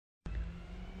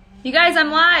You guys, I'm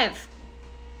live.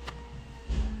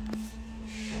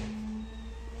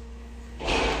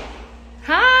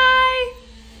 Hi.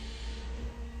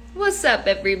 What's up,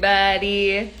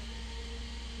 everybody?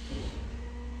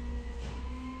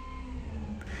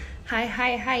 Hi.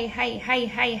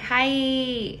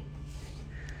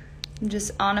 I'm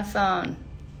just on a phone.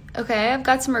 Okay, I've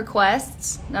got some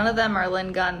requests. None of them are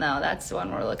Lynn Gunn, though. That's the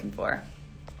one we're looking for.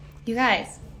 You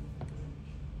guys.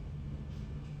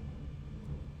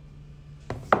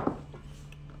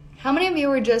 How many of you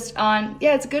were just on?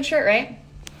 Yeah, it's a good shirt, right?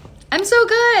 I'm so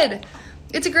good.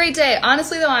 It's a great day.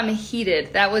 Honestly, though, I'm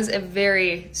heated. That was a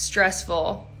very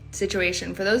stressful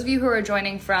situation. For those of you who are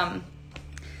joining from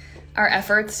our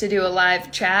efforts to do a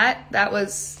live chat, that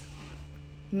was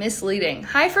misleading.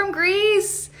 Hi from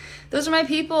Greece. Those are my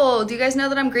people. Do you guys know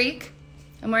that I'm Greek?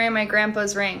 I'm wearing my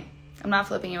grandpa's ring. I'm not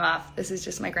flipping you off. This is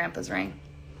just my grandpa's ring.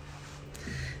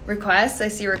 Requests. I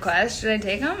see requests. Should I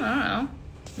take them? I don't know.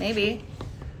 Maybe.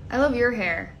 I love your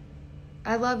hair.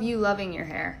 I love you loving your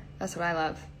hair. That's what I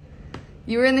love.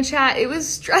 You were in the chat. It was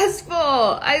stressful.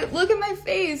 Look at my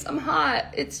face. I'm hot.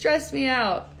 It stressed me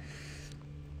out.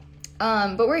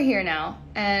 But we're here now.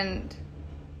 And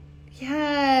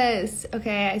yes.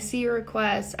 Okay, I see your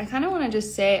request. I kind of want to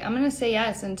just say, I'm going to say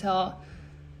yes until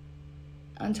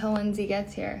Lindsay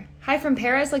gets here. Hi from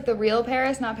Paris, like the real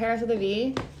Paris, not Paris with a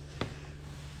V.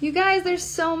 You guys, there's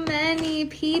so many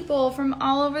people from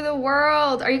all over the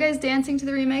world. Are you guys dancing to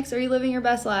the remix? Are you living your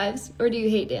best lives? Or do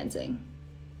you hate dancing?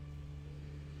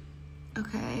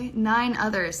 Okay, 9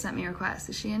 others sent me requests.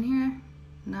 Is she in here?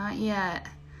 Not yet.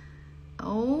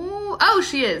 Oh,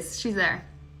 she is. She's there.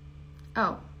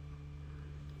 Oh.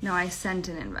 No, I sent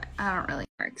an invite. I don't really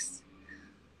works.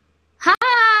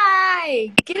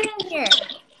 Hi! Get in here.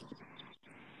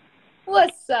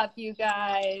 What's up, you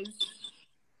guys?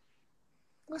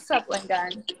 What's up, Lynn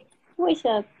Gunn? What's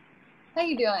up? How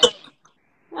you doing?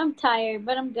 I'm tired,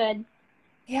 but I'm good.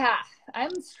 Yeah,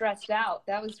 I'm stressed out.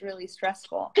 That was really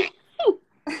stressful.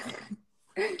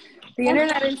 The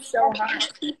internet is so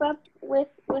hot. Keep up with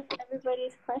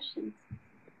everybody's questions.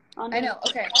 I know.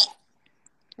 Okay.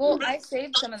 Well, I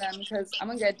saved some of them because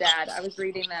I'm a good dad. I was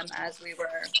reading them as we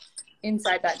were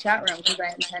inside that chat room because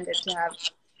I intended to have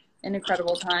an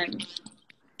incredible time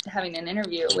having an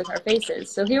interview with our faces.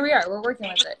 So here we are. We're working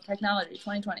with it. Technology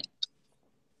 2020.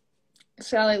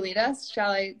 Shall I lead us?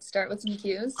 Shall I start with some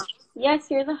cues?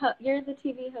 Yes, you're the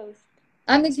TV host.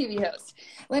 I'm the TV host.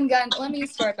 Lynn Gunn, let me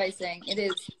start by saying it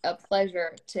is a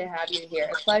pleasure to have you here.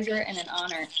 A pleasure and an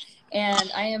honor.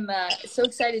 And I am so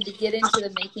excited to get into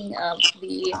the making of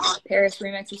the Paris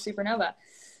remix of Supernova.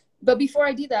 But before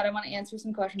I do that, I want to answer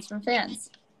some questions from fans.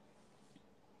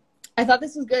 I thought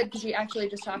this was good because we actually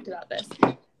just talked about this.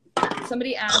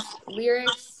 Somebody asked,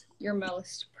 lyrics you're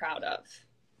most proud of.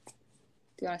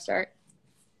 Do you want to start?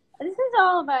 This is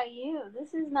all about you.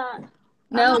 This is not...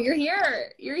 No, you're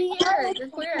here. You're here. You're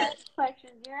queer.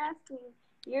 Questions.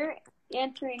 You're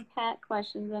answering Kat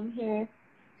questions. I'm here.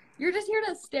 You're just here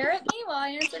to stare at me while I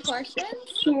answer questions?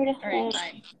 Here to all right,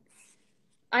 fine.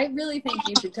 I really think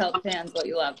you should tell the fans what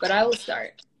you love, but I will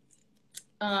start.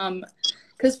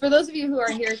 Because for those of you who are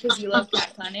here because you love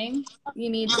Cunning, you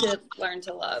need to learn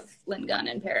to love Lynn Gunn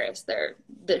and Paris. They're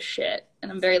the shit,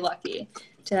 and I'm very lucky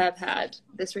to have had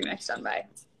this remix done by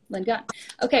Lynn Gunn.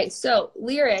 Okay, so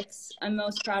lyrics I'm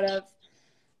most proud of.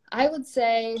 I would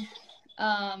say,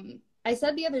 I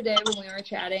said the other day when we were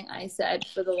chatting, I said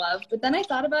For the Love, but then I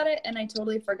thought about it and I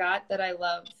totally forgot that I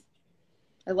love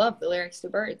the lyrics to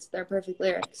Birds. They're perfect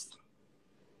lyrics.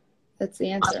 That's the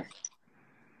answer.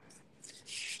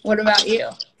 What about you?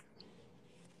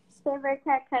 Favorite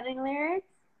Kat Cunning lyrics?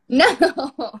 No.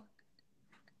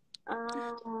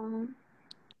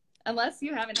 Unless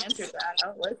you haven't answered that,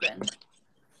 I'll listen.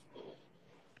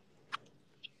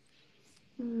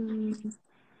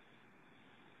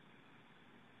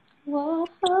 Whoa.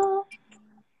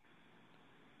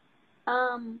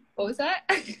 What was that?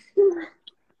 I don't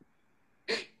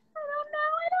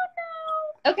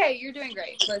know. Okay, you're doing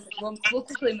great. Listen, we'll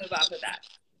quickly move off of that.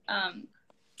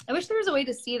 I wish there was a way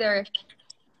to see their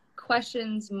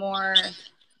questions more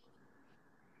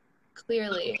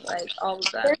clearly, like all of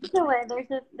them. There's a way.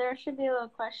 There should be a little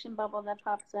question bubble that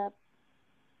pops up.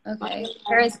 Okay.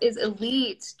 Paris is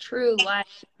elite, true,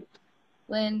 life.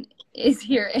 Lynn is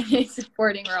here in a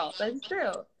supporting role. That's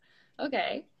true.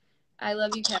 Okay. I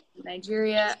love you, Kat,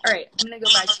 Nigeria. All right, I'm going to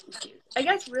go back to the cues. I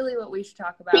guess really what we should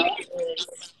talk about is,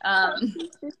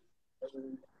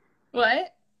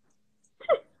 what?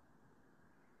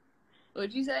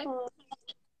 What'd you say?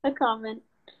 A comment.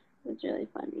 It's really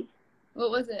funny. What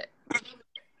was it?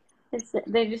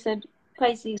 They just said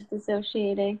Pisces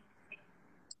dissociating.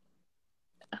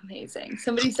 Amazing.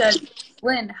 Somebody said,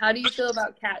 Lynn, how do you feel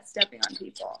about Kat stepping on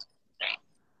people?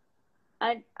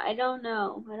 I don't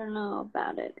know. I don't know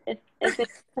about it. If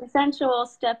it's consensual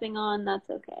stepping on, that's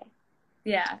okay.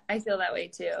 Yeah, I feel that way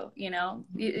too. You know,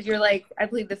 you're like, I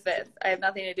plead the fifth. I have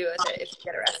nothing to do with it if you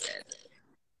get arrested.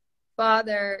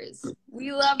 Fathers,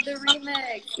 we love the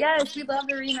remix. Yes, we love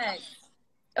the remix.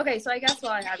 Okay, so I guess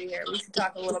while I have you here, we should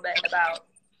talk a little bit about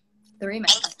the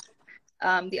remix.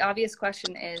 The obvious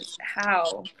question is,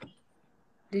 how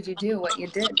did you do what you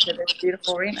did to this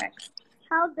beautiful remix?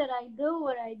 How did I do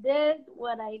what I did,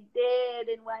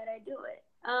 and why did I do it?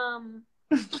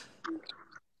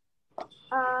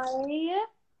 I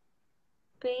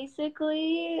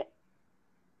basically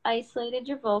isolated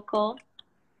your vocal.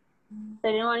 So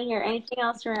I didn't want to hear anything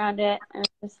else around it. I was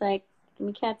just like, give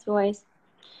me Kat's voice.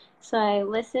 So I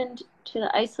listened to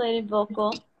the isolated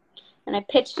vocal, and I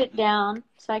pitched it down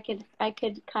so I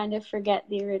could kind of forget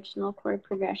the original chord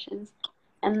progressions.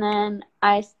 And then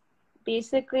I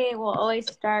basically will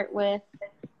always start with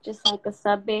just like a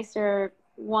sub bass or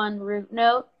one root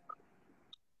note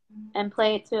and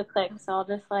play it to a click. So I'll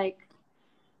just like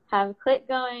have a click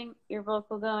going, your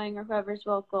vocal going, or whoever's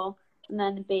vocal, and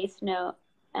then a bass note.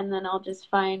 And then I'll just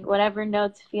find whatever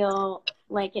notes feel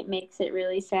like it makes it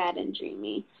really sad and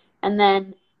dreamy. And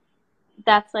then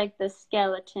that's like the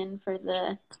skeleton for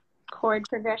the chord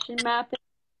progression mapping.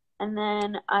 And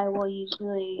then I will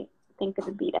usually think of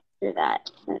the beat after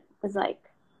that. It was like,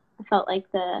 I felt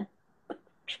like the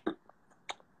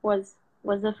was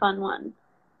a fun one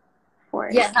for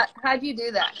it. Yeah, how'd you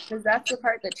do that? Because that's the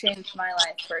part that changed my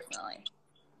life personally.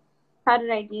 How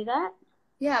did I do that?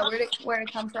 Yeah, where'd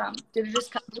it come from? Did it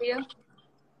just come to you?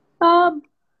 I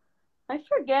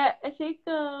forget. I think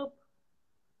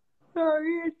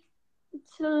sorry,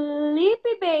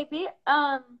 sleepy baby.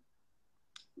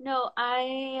 No,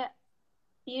 I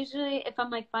usually, if I'm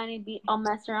like finding a beat, I'll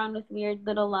mess around with weird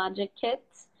little Logic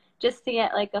kits just to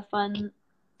get like a fun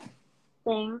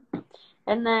thing.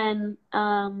 And then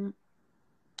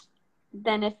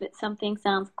if something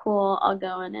sounds cool, I'll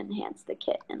go and enhance the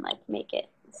kit and like make it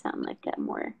sound like a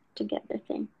more together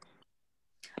thing.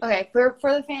 Okay, for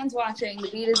the fans watching, the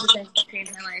beat is the thing that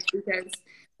changed my life, because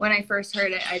when I first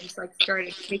heard it, I just like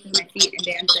started kicking my feet and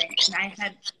dancing, and I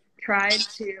had tried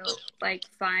to like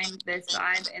find this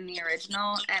vibe in the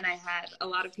original, and I had a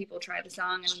lot of people try the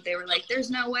song, and they were like, there's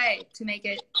no way to make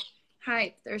it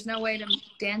hype, there's no way to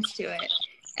dance to it.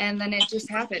 And then it just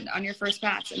happened on your first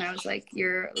pass, and I was like,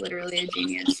 you're literally a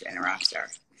genius and a rock star.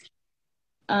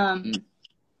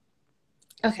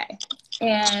 Okay,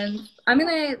 and I'm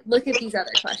gonna look at these other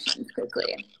questions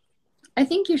quickly. I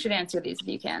think you should answer these if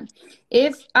you can.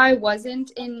 If I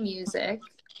wasn't in music,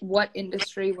 what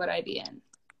industry would I be in?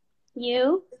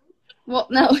 You? Well,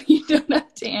 no, you don't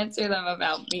have to answer them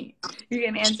about me. You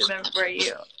can answer them for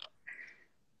you.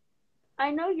 I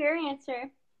know your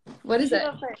answer. What is it?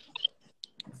 Go first.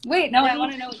 Wait, no, I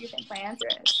want to know what you think my answer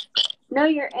is. No,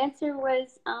 your answer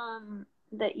was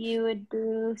that you would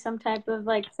do some type of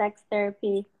like sex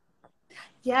therapy.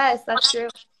 Yes, that's true.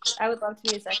 I would love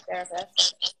to be a sex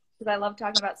therapist because I love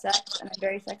talking about sex, and I'm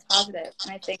very sex positive,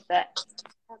 and I think that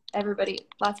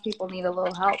lots of people need a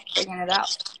little help figuring it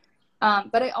out.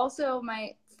 But I also,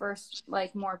 my first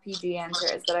like more PG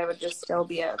answer is that I would just still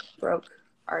be a broke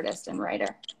artist and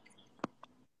writer.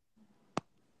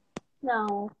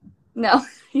 No,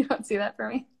 you don't see that for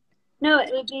me? no,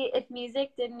 it would be if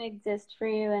music didn't exist for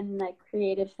you and like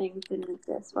creative things didn't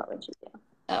exist, what would you do?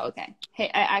 Oh, okay.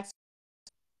 Hey, I actually.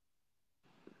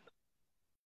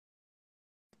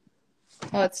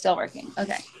 Oh, it's still working.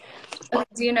 Okay.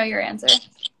 Do you know your answer?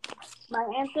 My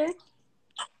answer?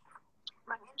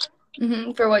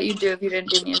 For what you'd do if you didn't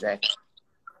do music.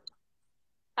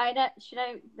 Should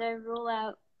I rule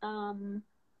out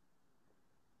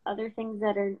other things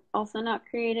that are also not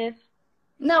creative?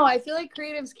 No, I feel like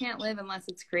creatives can't live unless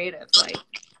it's creative. Like,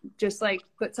 just like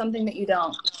put something that you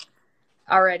don't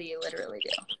already literally do.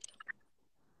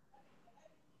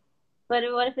 But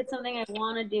what if it's something I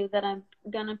want to do that I'm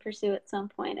gonna pursue at some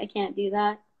point? I can't do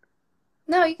that.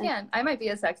 No, you can. I might be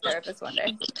a sex therapist one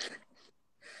day.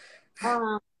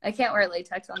 I can't wear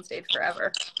latex on stage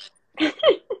forever.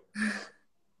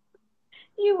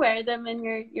 You wear them in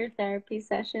your therapy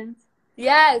sessions.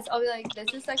 Yes, I'll be like,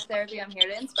 this is sex therapy. I'm here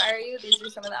to inspire you. These are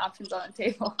some of the options on the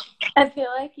table. I feel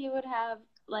like you would have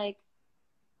like,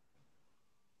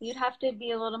 you'd have to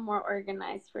be a little more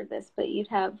organized for this, but you'd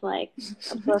have like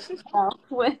a book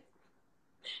with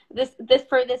this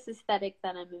for this aesthetic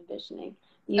that I'm envisioning.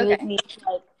 You would need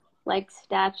like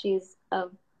statues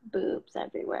of boobs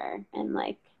everywhere and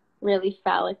like really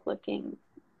phallic looking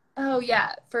Oh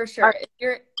yeah, for sure. If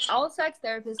you're all sex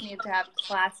therapists need to have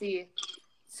classy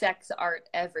sex art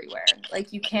everywhere.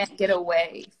 Like you can't get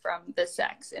away from the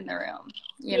sex in the room,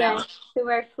 you know? To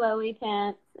wear flowy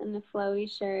pants and a flowy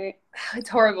shirt. It's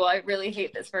horrible. I really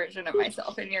hate this version of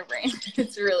myself in your brain.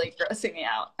 It's really grossing me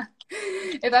out.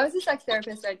 If I was a sex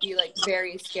therapist, I'd be like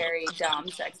very scary, dumb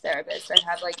sex therapist. I'd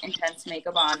have like intense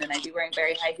makeup on and I'd be wearing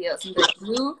very high heels and be like,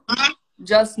 you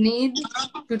just need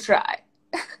to try.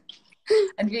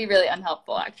 I'd be really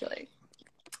unhelpful, actually.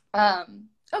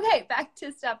 Okay, back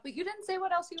to stuff. But you didn't say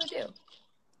what else you would do.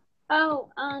 Oh,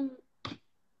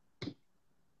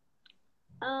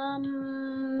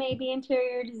 maybe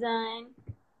interior design.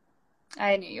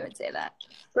 I knew you would say that.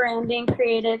 Branding,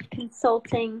 creative,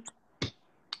 consulting.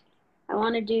 I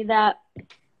want to do that.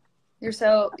 You're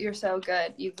so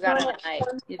good. You've got an eye.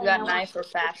 You've got an eye for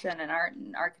fashion and art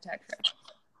and architecture.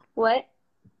 What?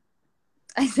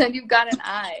 I said you've got an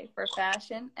eye for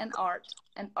fashion and art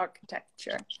and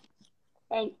architecture.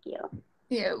 Thank you.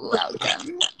 You're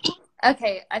welcome.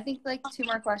 Okay, I think like 2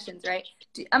 more questions, right?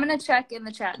 I'm going to check in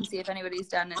the chat and see if anybody's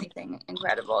done anything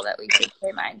incredible that we should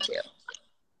pay mind to.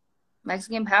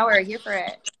 Mexican Power, here for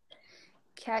it.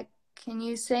 Kat, can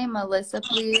you say Melissa,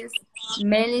 please?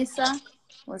 Melissa?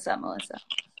 What's up, Melissa?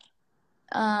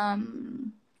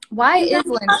 Why is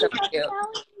Lynn so cute?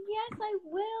 Yes, I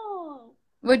will.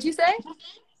 What'd you say?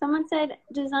 Someone said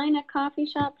design a coffee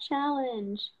shop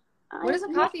challenge. What is a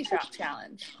coffee shop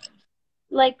challenge?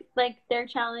 Like they're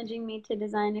challenging me to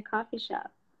design a coffee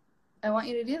shop. I want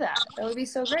you to do that. That would be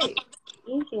so great.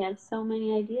 Easy. I have so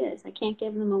many ideas. I can't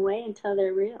give them away until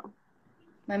they're real.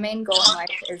 My main goal in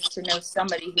life is to know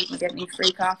somebody who can get me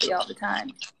free coffee all the time.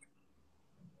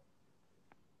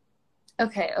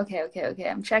 Okay.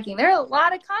 I'm checking. There are a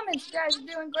lot of comments. You guys are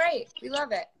doing great. We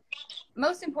love it.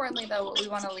 Most importantly, though, what we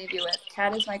want to leave you with,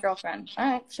 Kat is my girlfriend. All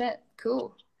right, shit,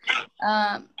 cool.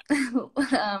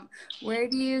 Where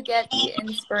do you get the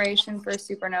inspiration for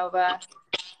Supernova?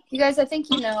 You guys, I think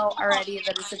you know already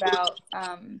that it's about,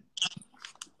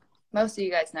 most of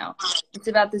you guys know, it's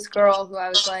about this girl who I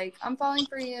was like, I'm falling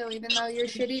for you, even though you're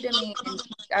shitty to me. And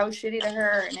I was shitty to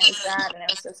her, and it was sad, and it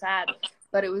was so sad.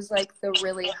 But it was like the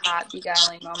really hot,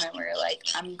 beguiling moment where you're like,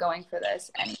 I'm going for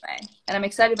this anyway. And I'm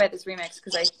excited by this remix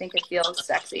because I think it feels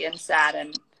sexy and sad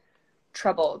and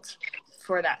troubled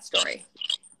for that story.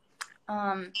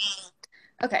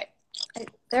 Okay.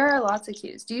 There are lots of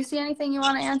cues. Do you see anything you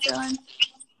want to answer, Lynn?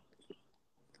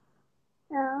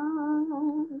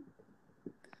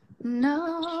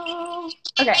 No.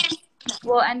 Okay.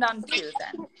 We'll end on 2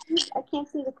 then. I can't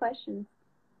see the questions.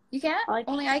 You can't?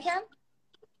 Only I can?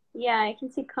 Yeah, I can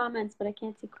see comments, but I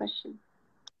can't see questions.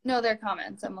 No, they're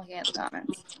comments. I'm looking at the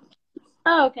comments.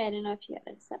 Oh, okay. I didn't know if you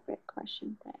had a separate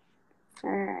question there.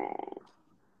 All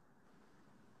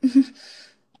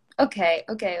right.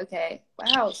 Okay.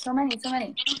 Wow, so many.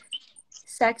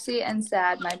 Sexy and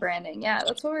sad, my branding. Yeah,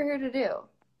 that's what we're here to do.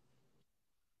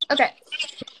 Okay.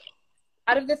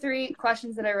 Out of the 3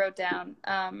 questions that I wrote down,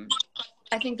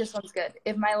 I think this one's good.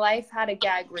 If my life had a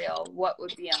gag reel, what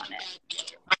would be on it?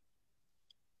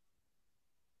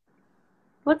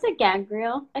 What's a gag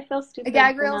reel? I feel stupid. A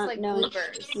gag reel is like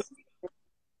bloopers.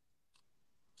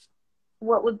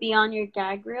 What would be on your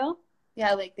gag reel?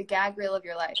 Yeah, like the gag reel of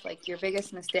your life, like your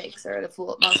biggest mistakes or the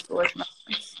most foolish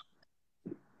moments.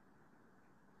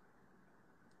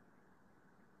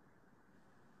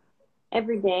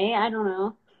 Every day? I don't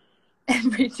know.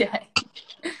 Every day.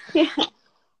 Yeah.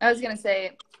 I was going to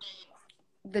say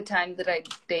the time that I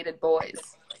dated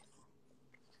boys.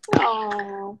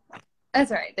 Oh. That's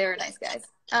all right. They were nice guys.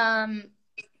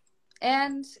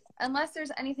 And unless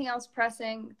there's anything else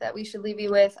pressing that we should leave you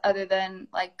with other than,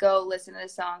 like, go listen to the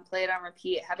song, play it on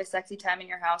repeat, have a sexy time in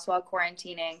your house while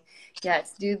quarantining.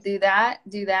 Yes, do that.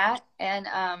 And,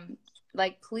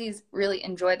 like, please really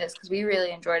enjoy this because we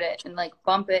really enjoyed it. And, like,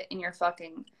 bump it in your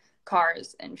fucking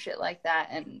cars and shit like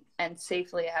that and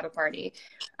safely have a party.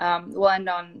 We'll end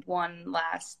on one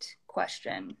last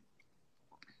question.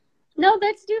 No,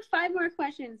 let's do 5 more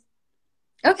questions.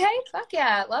 Okay, fuck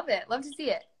yeah, love it. Love to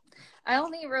see it. I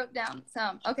only wrote down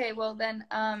some. Okay, well then,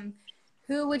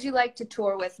 who would you like to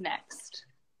tour with next?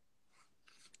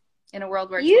 In a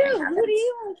world where touring happens. Who do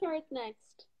you want to tour with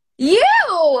next?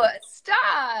 You!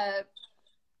 Stop!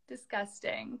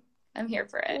 Disgusting. I'm here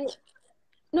for it.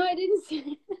 No, I didn't say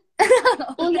it.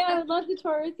 Well, yeah, I would love to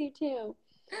tour with you too.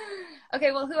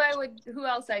 Okay, well, who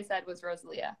else I said was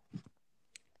Rosalia.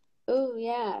 Oh,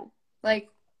 yeah. Like,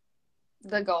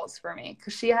 the goals for me.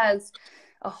 Because she has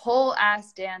a whole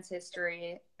ass dance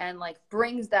history and like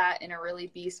brings that in a really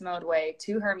beast mode way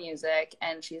to her music.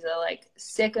 And she's a like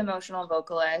sick emotional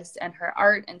vocalist, and her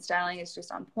art and styling is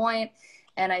just on point.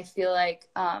 And I feel like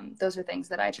those are things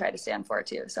that I try to stand for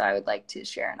too. So I would like to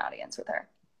share an audience with her.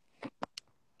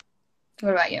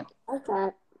 What about you? I like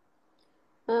that.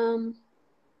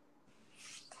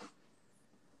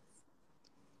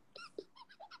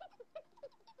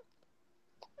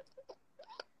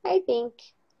 I think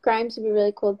Grimes would be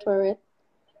really cool to tour with.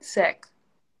 Sick.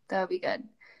 That would be good.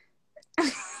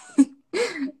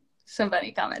 Some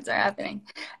funny comments are happening.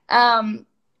 I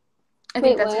think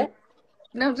Wait, that's what?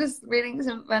 No, just reading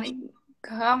some funny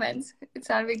comments. It's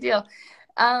not a big deal.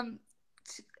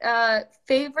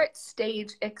 Favorite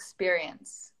stage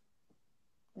experience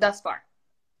thus far?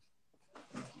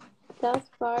 Thus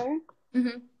far?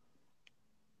 Mm-hmm.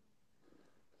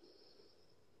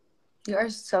 You are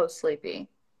so sleepy.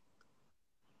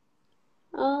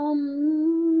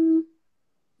 You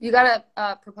got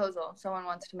a proposal. Someone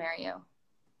wants to marry you.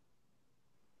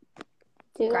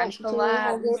 Do we have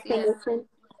your permission?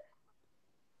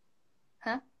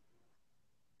 Huh?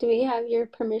 Do we have your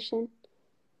permission?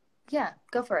 Yeah,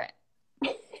 go for it.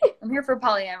 I'm here for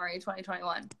polyamory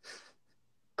 2021.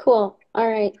 Cool. All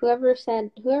right. Whoever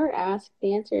asked,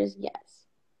 the answer is yes.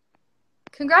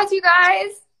 Congrats, you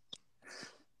guys.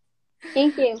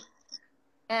 Thank you.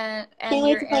 And can't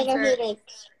wait to find out who it is.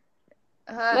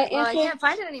 I can't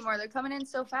find it anymore. They're coming in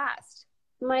so fast.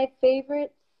 My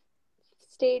favorite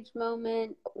stage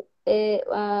moment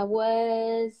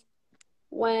was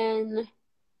when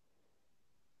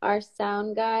our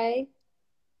sound guy,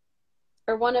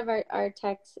 or one of our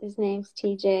techs, his name's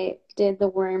TJ, did the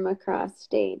worm across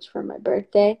stage for my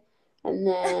birthday. And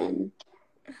then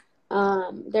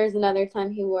there's another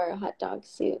time he wore a hot dog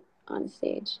suit on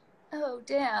stage. Oh,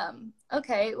 damn.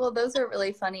 Okay, well, those are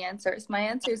really funny answers. My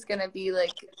answer is going to be,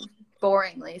 like,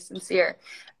 boringly sincere.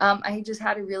 I just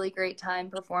had a really great time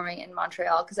performing in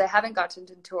Montreal because I haven't gotten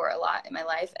to tour a lot in my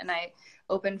life, and I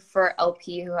opened for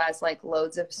LP, who has, like,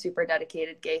 loads of super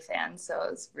dedicated gay fans, so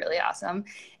it was really awesome.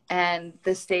 And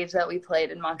the stage that we played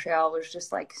in Montreal was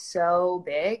just, like, so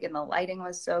big, and the lighting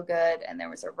was so good, and there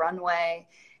was a runway,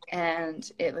 and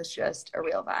it was just a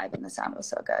real vibe, and the sound was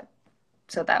so good.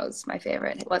 So that was my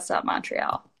favorite. What's up,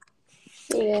 Montreal?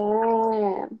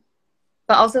 Yeah.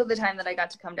 But also the time that I got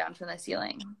to come down from the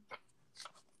ceiling,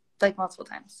 like multiple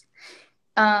times.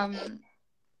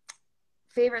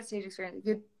 Favorite stage experience: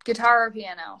 guitar or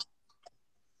piano?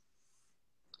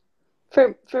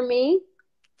 For me?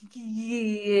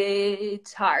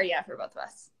 Guitar, yeah, for both of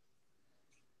us.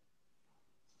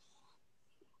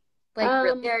 Like,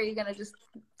 really, are you gonna just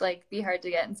like be hard to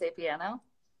get and say piano?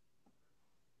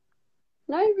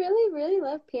 No, I really, really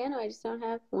love piano. I just don't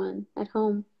have one at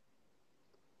home.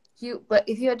 But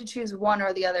if you had to choose one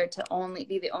or the other to only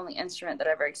be the only instrument that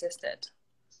ever existed.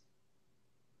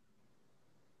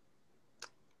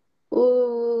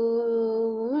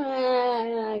 Ooh,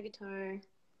 guitar.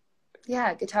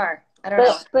 Yeah, guitar. I don't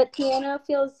know. But piano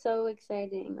feels so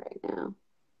exciting right now.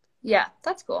 Yeah,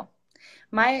 that's cool.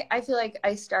 I feel like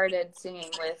I started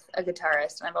singing with a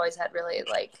guitarist, and I've always had really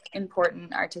like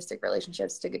important artistic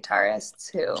relationships to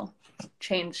guitarists who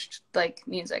changed like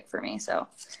music for me. So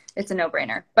it's a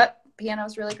no-brainer. But piano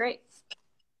is really great.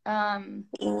 Yeah.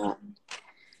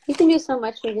 You can do so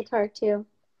much with guitar too.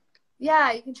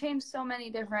 Yeah, you can change so many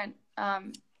different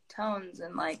tones,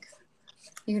 and like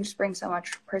you can just bring so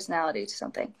much personality to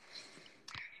something.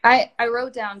 I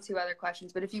wrote down 2 other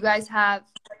questions, but if you guys have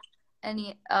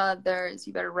any others,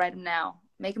 you better write them now.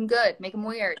 Make them good. Make them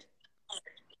weird.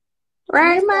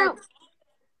 Write them out.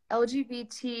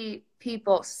 LGBT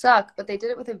people suck, but they did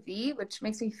it with a V, which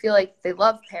makes me feel like they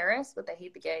love Paris, but they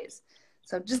hate the gays.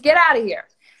 So just get out of here.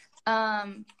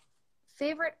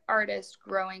 Favorite artist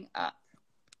growing up?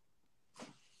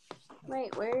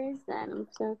 Wait, where is that? I'm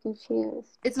so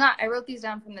confused. It's not. I wrote these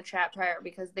down from the chat prior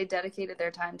because they dedicated their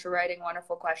time to writing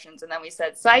wonderful questions, and then we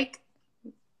said, psych.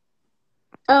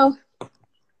 Oh.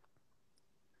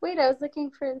 Wait, I was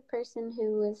looking for the person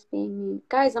who was being mean.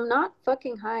 Guys, I'm not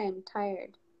fucking high. I'm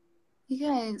tired. You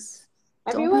guys,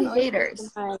 everyone don't be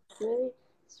haters. High.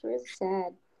 It's really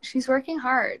sad. She's working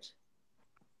hard.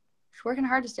 She's working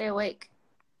hard to stay awake.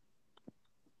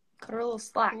 Cut her a little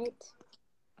slack. Right.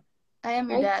 I am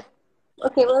your dad.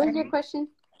 Okay, what was your question?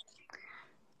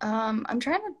 I'm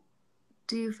trying to.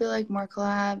 Do you feel like more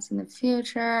collabs in the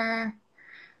future?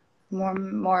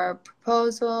 More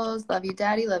proposals? Love you,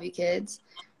 daddy. Love you, kids.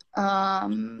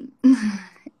 And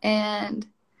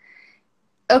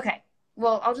okay,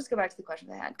 well, I'll just go back to the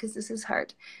questions I had because this is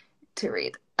hard to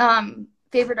read.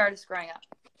 Favorite artist growing up?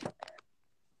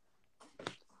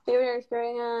 favorite artist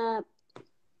growing up.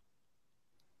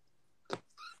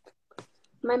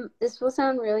 This will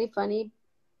sound really funny.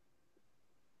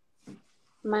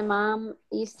 My mom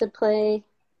used to play.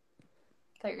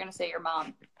 I thought you were gonna say your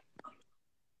mom.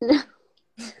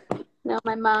 No,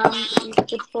 my mom used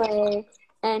to play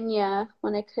Enya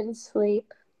when I couldn't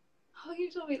sleep. Oh,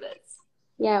 you told me this.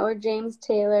 Yeah, or James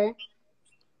Taylor.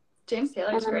 James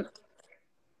Taylor's great.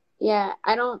 Yeah,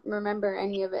 I don't remember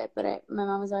any of it, but my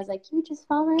mom was always like, "You just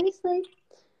fall right asleep."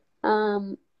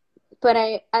 But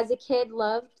I, as a kid,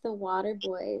 loved the Water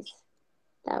Boys.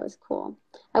 That was cool.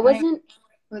 I wasn't.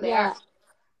 Who they are?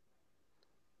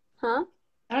 Huh?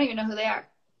 I don't even know who they are.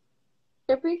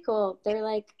 They're pretty cool. They're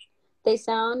like, they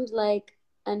sound like,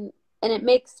 and it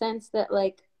makes sense that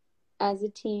like, as a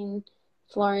teen,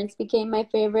 Florence became my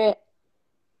favorite.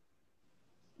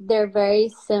 They're very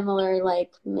similar,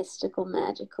 like mystical,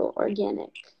 magical,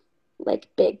 organic, like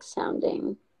big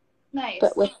sounding. Nice.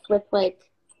 But with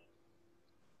like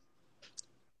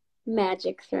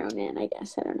magic thrown in, I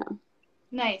guess. I don't know.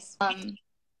 Nice.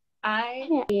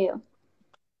 Yeah, you.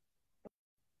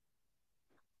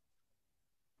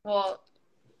 Well,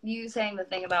 you saying the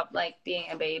thing about like being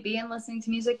a baby and listening to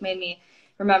music made me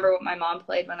remember what my mom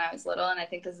played when I was little, and I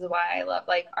think this is why I love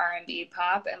like R&B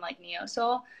pop and like neo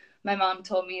soul. My mom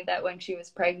told me that when she was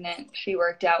pregnant, she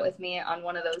worked out with me on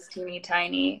one of those teeny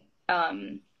tiny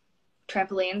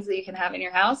trampolines that you can have in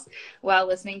your house while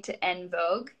listening to En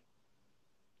Vogue.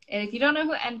 And if you don't know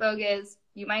who En Vogue is,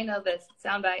 you might know this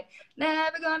soundbite.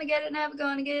 Never gonna get it, never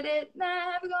gonna get it,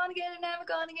 never gonna get it, never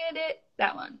gonna get it.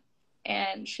 That one.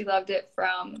 And she loved it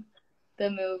from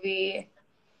the movie.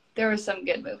 There was some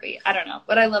good movie. I don't know.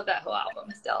 But I love that whole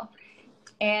album still.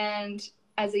 And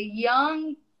as a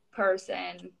young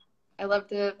person, I loved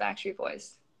the Backstreet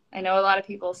Boys. I know a lot of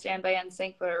people stand by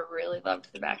NSYNC, but I really loved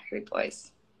the Backstreet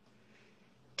Boys.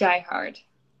 Die Hard.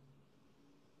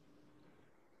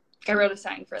 I wrote a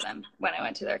sign for them when I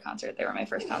went to their concert. They were my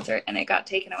first concert, and it got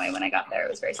taken away when I got there. It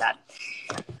was very sad.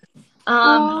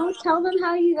 Tell them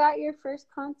how you got your first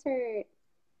concert.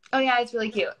 Oh, yeah, it's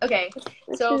really cute. Okay,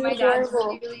 so my dad's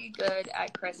really, really good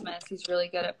at Christmas. He's really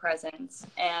good at presents.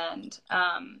 And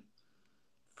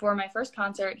for my first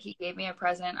concert, he gave me a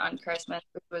present on Christmas,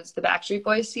 which was the Backstreet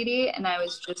Boys CD. And I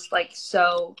was just, like,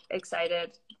 so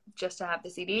excited just to have the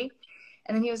CD.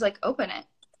 And then he was like, open it.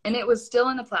 And it was still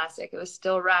in the plastic. It was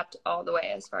still wrapped all the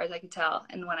way as far as I could tell.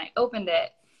 And when I opened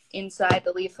it, inside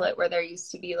the leaflet where there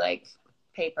used to be, like,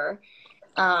 paper,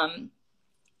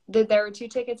 there were 2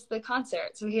 tickets to the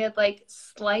concert. So he had like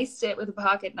sliced it with a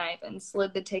pocket knife and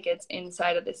slid the tickets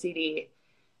inside of the CD.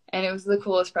 And it was the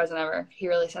coolest present ever. He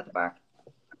really set the bar.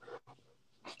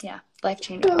 Yeah,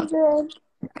 life-changing. So good.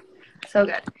 So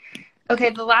good.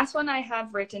 Okay, the last one I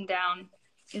have written down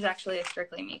is actually a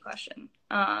strictly me question.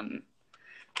 Well,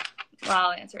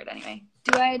 I'll answer it anyway.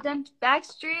 Do I identify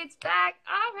Backstreet's back?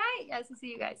 All right. Yes, I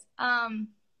see you guys.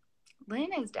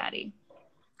 Lynn is daddy.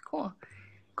 Cool.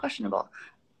 Questionable.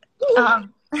 I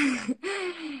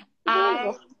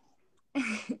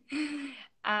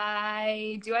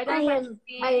do identify.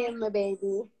 I am the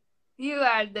baby. You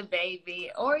are the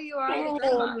baby, or you are the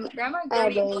grandma. Grandma and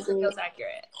baby feels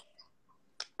accurate.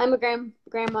 I'm a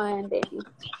grandma and baby.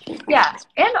 Yeah,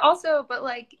 and also, but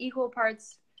like equal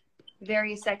parts,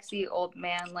 very sexy old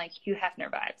man, like Hugh Hefner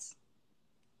vibes.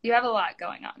 You have a lot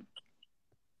going on.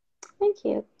 Thank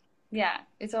you. Yeah,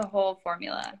 it's a whole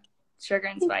formula. Sugar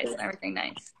and spice and everything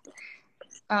nice.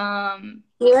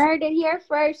 You heard it here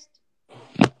first.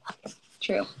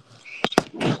 True.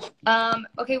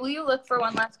 Okay, will you look for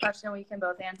one last question we can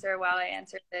both answer while I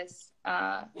answer this?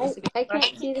 I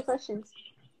can't see the questions.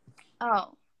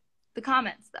 Oh, the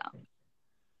comments though.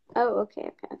 Oh,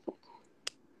 okay.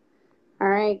 All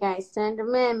right, guys, send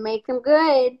them in. Make them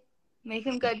good. Make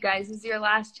them good, guys. This is your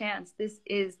last chance. This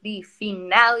is the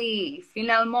finale.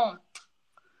 Finalement.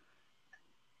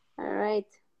 All right.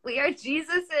 We are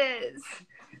Jesuses.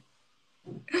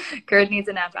 Gerd needs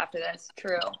a nap after this.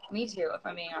 True. Me too, if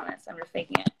I'm being honest. I'm just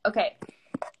faking it. Okay.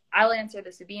 I'll answer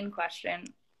the Sabine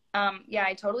question. Yeah,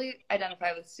 I totally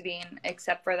identify with Sabine,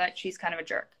 except for that she's kind of a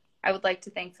jerk. I would like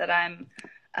to think that I'm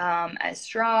as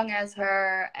strong as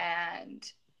her and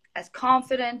as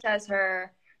confident as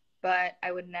her, but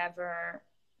I would never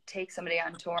take somebody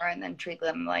on tour and then treat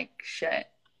them like shit.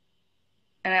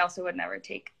 And I also would never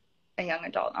take a young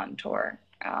adult on tour.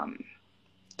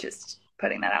 Just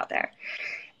putting that out there.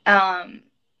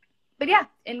 But yeah,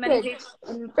 in many ways,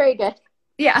 very good.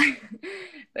 Yeah,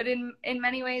 but in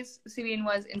many ways, Sabine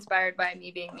was inspired by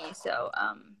me being me. So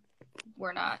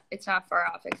it's not far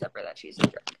off, except for that she's a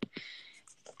jerk.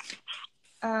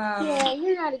 Yeah,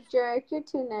 you're not a jerk. You're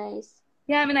too nice.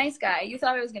 Yeah, I'm a nice guy. You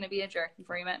thought I was going to be a jerk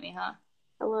before you met me, huh?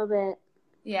 A little bit.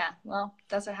 Yeah, well,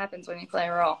 that's what happens when you play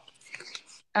a role.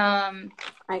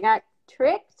 I got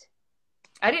tricked.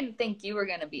 I didn't think you were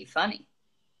going to be funny.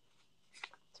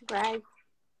 Surprise.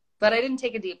 But I didn't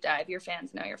take a deep dive. Your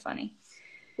fans know you're funny.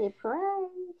 Surprise.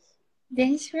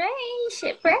 That's right.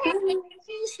 Surprise.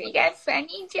 We got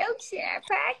funny jokes in our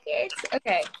pockets.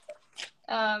 Okay.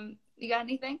 You got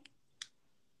anything?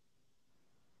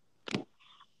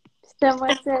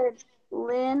 Someone said,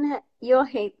 Lynn, you'll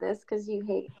hate this because you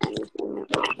hate anything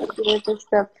with this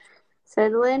stuff.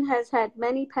 Said Lynn has had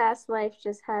many past lives,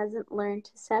 just hasn't learned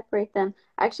to separate them.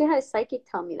 I actually had a psychic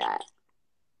tell me that.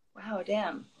 Wow,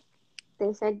 damn.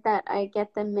 They said that I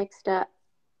get them mixed up.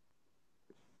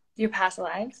 Your past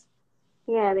lives?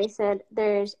 Yeah, they said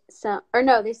they said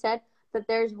that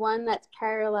there's one that's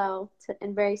parallel to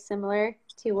and very similar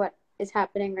to what is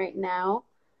happening right now.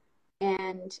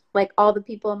 And like all the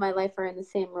people in my life are in the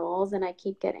same roles, and I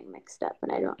keep getting mixed up,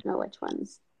 and I don't know which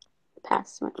one's the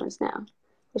past one was now,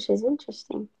 which is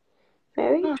interesting.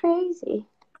 Very crazy.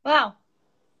 Wow.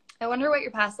 I wonder what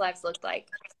your past lives looked like.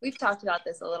 We've talked about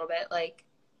this a little bit. Like,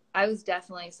 I was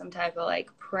definitely some type of like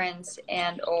prince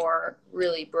and or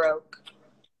really broke.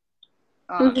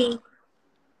 I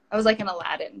was like an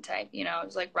Aladdin type, you know. I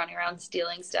was like running around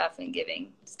stealing stuff and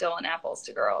giving stolen apples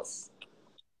to girls.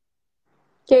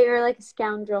 Yeah, you're like a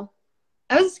scoundrel.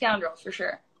 I was a scoundrel for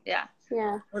sure. Yeah.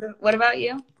 Yeah. What about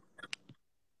you?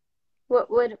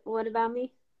 What about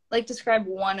me? Like, describe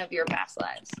one of your past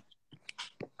lives.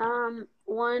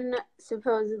 One,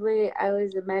 supposedly I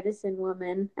was a medicine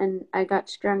woman and I got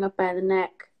strung up by the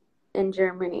neck in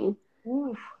Germany.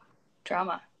 Ooh,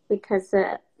 drama. Because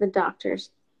the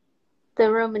doctors,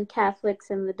 the Roman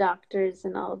Catholics and the doctors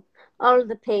and all of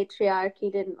the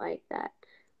patriarchy didn't like that.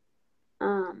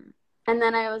 And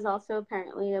then I was also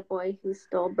apparently a boy who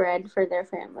stole bread for their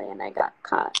family, and I got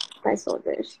caught by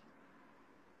soldiers.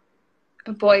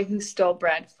 A boy who stole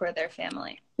bread for their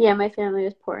family. Yeah, my family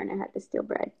was poor, and I had to steal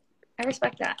bread. I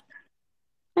respect that.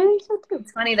 I think so too.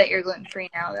 It's funny that you're gluten-free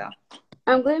now, though.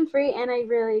 I'm gluten-free, and I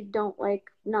really don't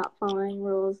like not following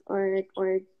rules or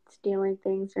stealing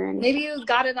things or anything. Maybe you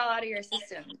got it all out of your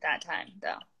system that time,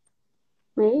 though.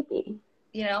 Maybe.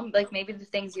 You know, like maybe the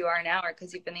things you are now are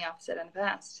because you've been the opposite in the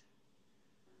past.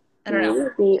 I don't know.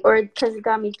 Maybe. Or because it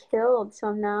got me killed,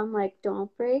 so now I'm like,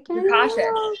 don't break any You're cautious.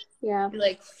 rules. Yeah. You're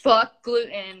like, fuck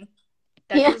gluten.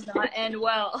 That does not end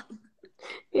well.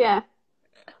 Yeah.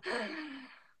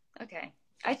 Okay.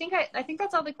 I think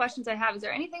that's all the questions I have. Is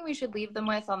there anything we should leave them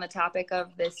with on the topic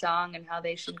of this song and how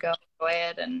they should go enjoy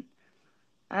it? And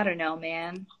I don't know,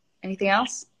 man. Anything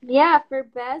else? Yeah, for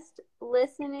best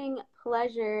listening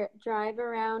pleasure, drive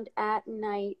around at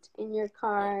night in your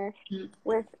car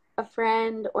with a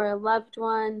friend or a loved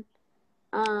one.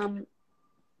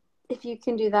 If you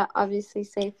can do that, obviously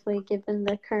safely, given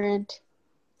the current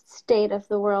state of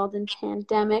the world and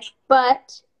pandemic.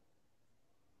 But,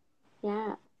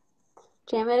 yeah,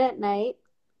 jam it at night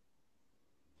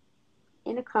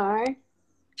in a car.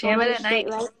 Jam it at night.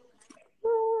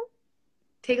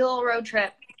 Take a little road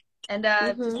trip and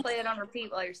just play it on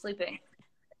repeat while you're sleeping.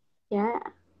 Yeah.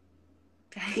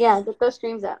 Yeah, get those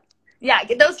streams up. Yeah,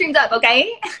 get those streams up,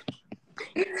 okay?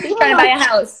 Trying to buy a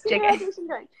house, chicken.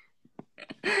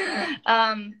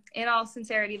 In all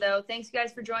sincerity, though, thanks you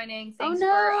guys for joining. Thanks for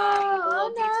the little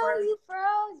detour. You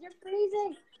froze. You're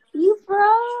freezing. You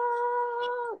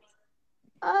froze.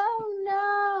 Oh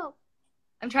no.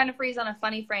 I'm trying to freeze on a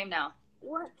funny frame now.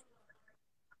 What?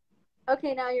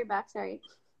 Okay, now you're back. Sorry.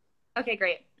 Okay,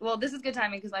 great. Well, this is good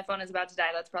timing because my phone is about to die.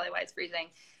 That's probably why it's freezing.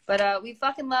 But we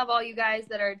fucking love all you guys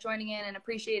that are joining in and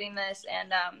appreciating this.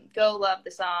 And go love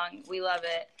the song. We love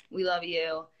it. We love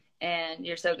you. And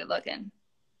you're so good looking.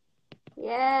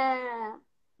 Yeah.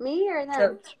 Me or them?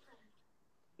 So,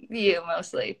 you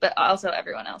mostly, but also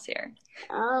everyone else here.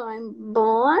 Oh, I'm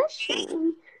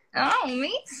blushing. Oh,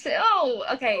 me too.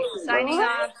 Okay, signing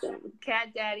off.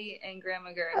 Cat Daddy and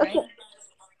Grandma Gerd, right? Okay.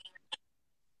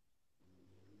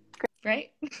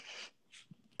 Right?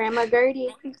 Grandma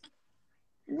Gertie.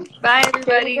 Bye,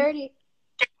 everybody. Dirty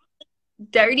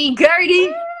Dirty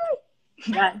Gertie.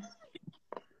 Bye.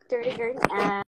 Dirty Gertie.